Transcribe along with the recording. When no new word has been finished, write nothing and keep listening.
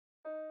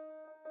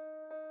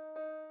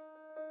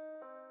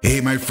Hey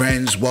my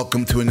friends,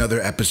 welcome to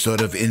another episode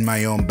of In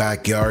My Own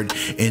Backyard.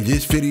 In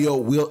this video,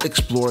 we'll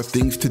explore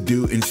things to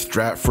do in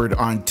Stratford,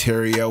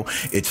 Ontario.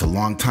 It's a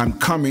long time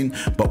coming,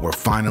 but we're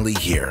finally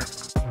here.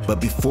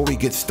 But before we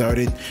get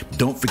started,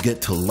 don't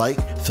forget to like,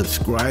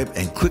 subscribe,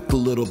 and click the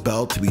little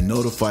bell to be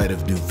notified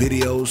of new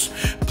videos.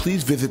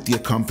 Please visit the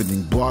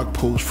accompanying blog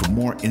post for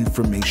more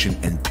information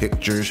and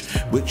pictures,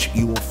 which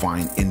you will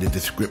find in the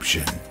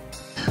description.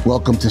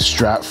 Welcome to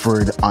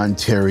Stratford,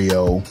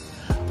 Ontario.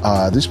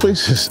 This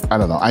place is, I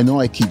don't know, I know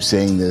I keep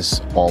saying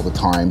this all the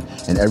time,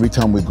 and every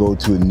time we go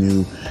to a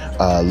new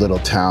little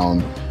town,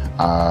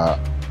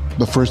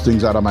 the first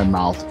things out of my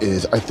mouth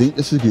is, I think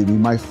this is going to be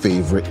my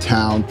favorite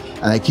town,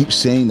 and I keep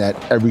saying that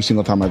every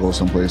single time I go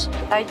someplace.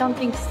 I don't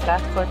think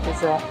Stratford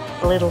is a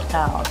little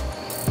town.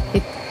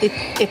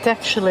 It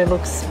actually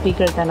looks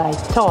bigger than I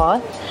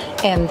thought,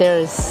 and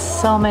there's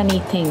so many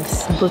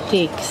things,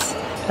 boutiques,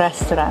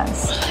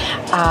 restaurants,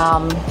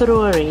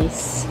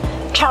 breweries,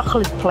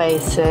 chocolate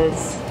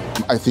places.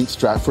 I think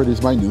Stratford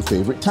is my new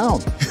favorite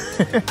town.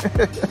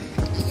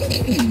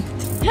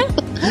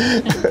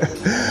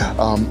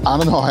 I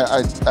don't know.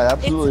 I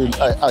absolutely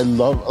I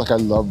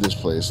love this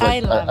place.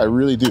 Like, I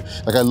really do.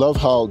 Like, I love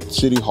how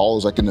City Hall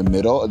is like in the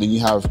middle, and then you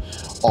have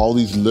all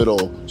these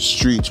little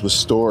streets with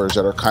stores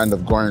that are kind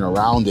of going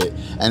around it.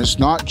 And it's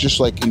not just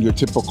like in your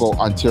typical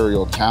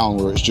Ontario town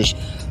where it's just,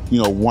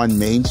 you know, one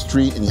main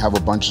street and you have a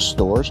bunch of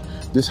stores.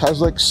 This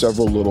has like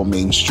several little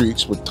main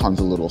streets with tons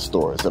of little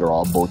stores that are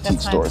all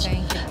boutique stores.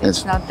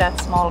 It's not that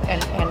small,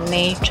 and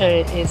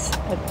nature is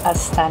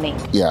stunning.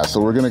 Yeah, so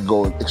we're gonna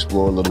go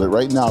explore a little bit.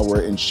 Right now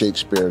we're in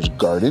Shakespeare's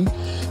Garden.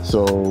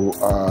 So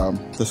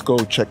let's go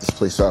check this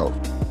place out.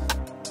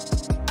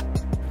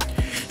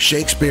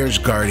 Shakespeare's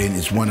Garden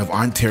is one of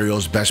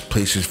Ontario's best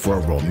places for a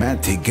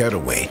romantic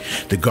getaway.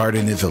 The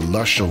garden is a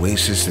lush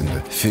oasis in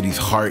the city's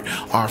heart,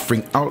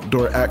 offering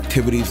outdoor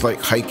activities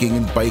like hiking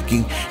and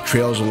biking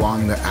trails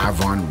along the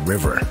Avon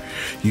River.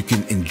 You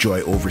can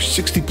enjoy over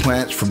 60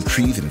 plants from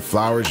trees and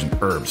flowers and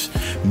herbs.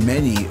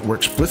 Many were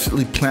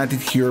explicitly planted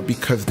here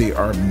because they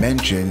are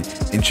mentioned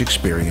in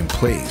Shakespearean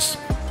plays.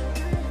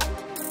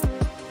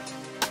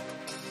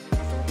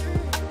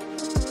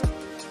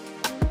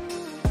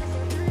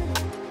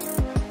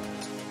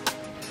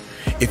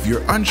 If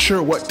you're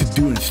unsure what to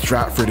do in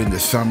Stratford in the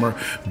summer,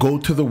 go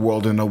to the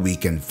World in a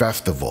Weekend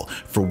Festival.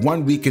 For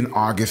 1 week in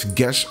August,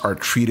 guests are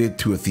treated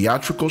to a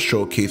theatrical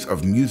showcase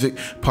of music,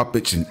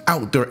 puppets, and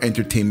outdoor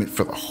entertainment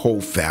for the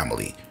whole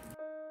family.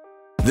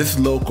 This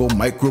local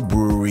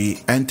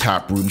microbrewery and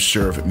tap room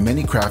serve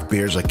many craft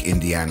beers like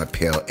Indiana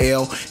Pale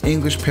Ale,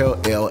 English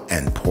Pale Ale,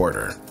 and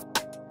Porter.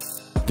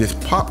 This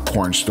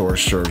popcorn store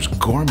serves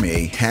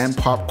gourmet hand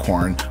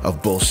popcorn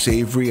of both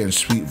savory and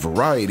sweet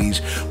varieties,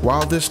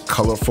 while this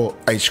colorful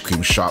ice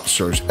cream shop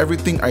serves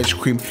everything ice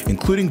cream,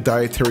 including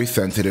dietary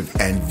sensitive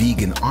and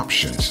vegan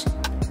options.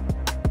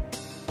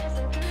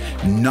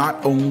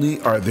 Not only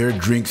are their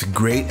drinks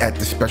great at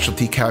the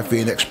specialty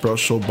cafe and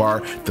espresso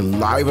bar, the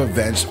live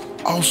events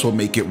also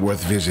make it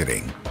worth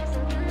visiting.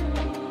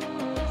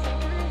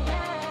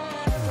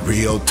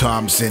 Rio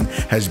Thompson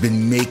has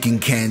been making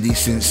candy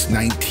since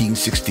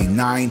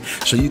 1969,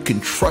 so you can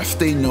trust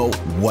they know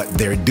what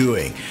they're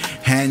doing.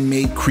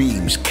 Handmade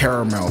creams,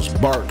 caramels,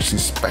 barks, and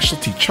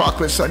specialty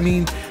chocolates. I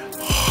mean,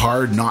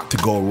 hard not to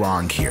go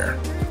wrong here.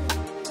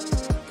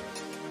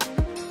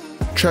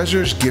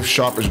 Treasure's gift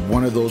shop is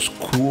one of those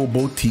cool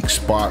boutique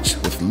spots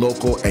with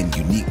local and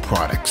unique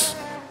products.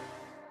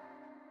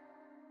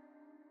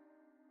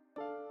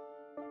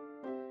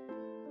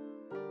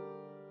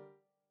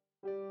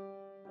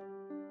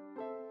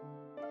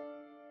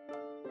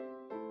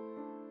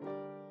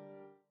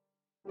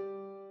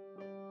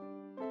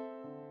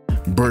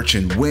 Birch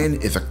and Wynn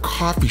is a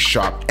coffee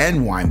shop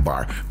and wine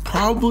bar,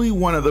 probably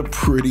one of the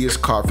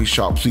prettiest coffee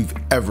shops we've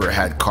ever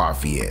had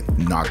coffee in,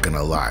 not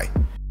gonna lie.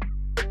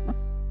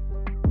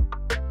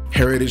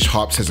 Heritage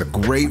Hops has a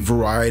great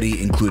variety,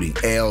 including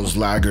ales,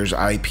 lagers,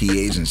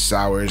 IPAs, and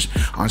sours.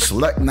 On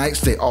select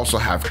nights, they also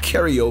have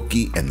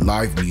karaoke and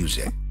live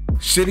music.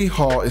 City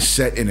Hall is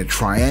set in a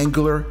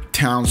triangular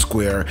town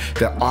square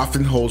that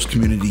often holds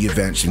community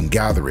events and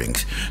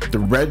gatherings. The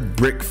red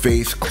brick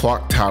face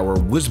clock tower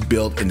was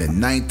built in the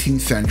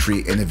 19th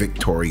century in a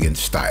Victorian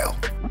style.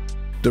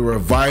 The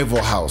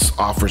Revival House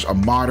offers a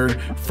modern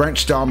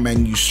French-style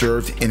menu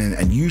served in an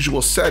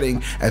unusual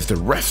setting, as the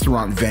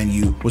restaurant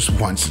venue was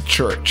once a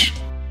church.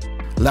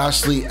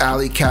 Lastly,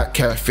 Alley Cat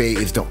Cafe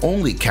is the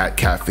only cat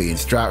cafe in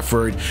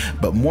Stratford,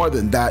 but more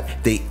than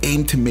that, they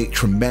aim to make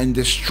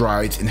tremendous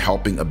strides in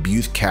helping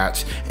abused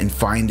cats and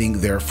finding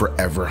their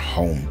forever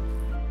home.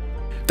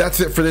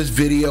 That's it for this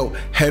video.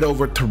 Head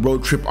over to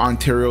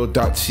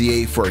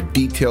roadtripontario.ca for a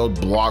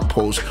detailed blog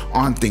post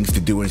on things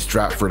to do in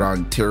Stratford,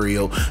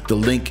 Ontario. The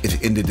link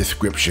is in the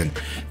description.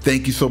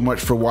 Thank you so much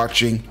for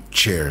watching.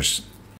 Cheers.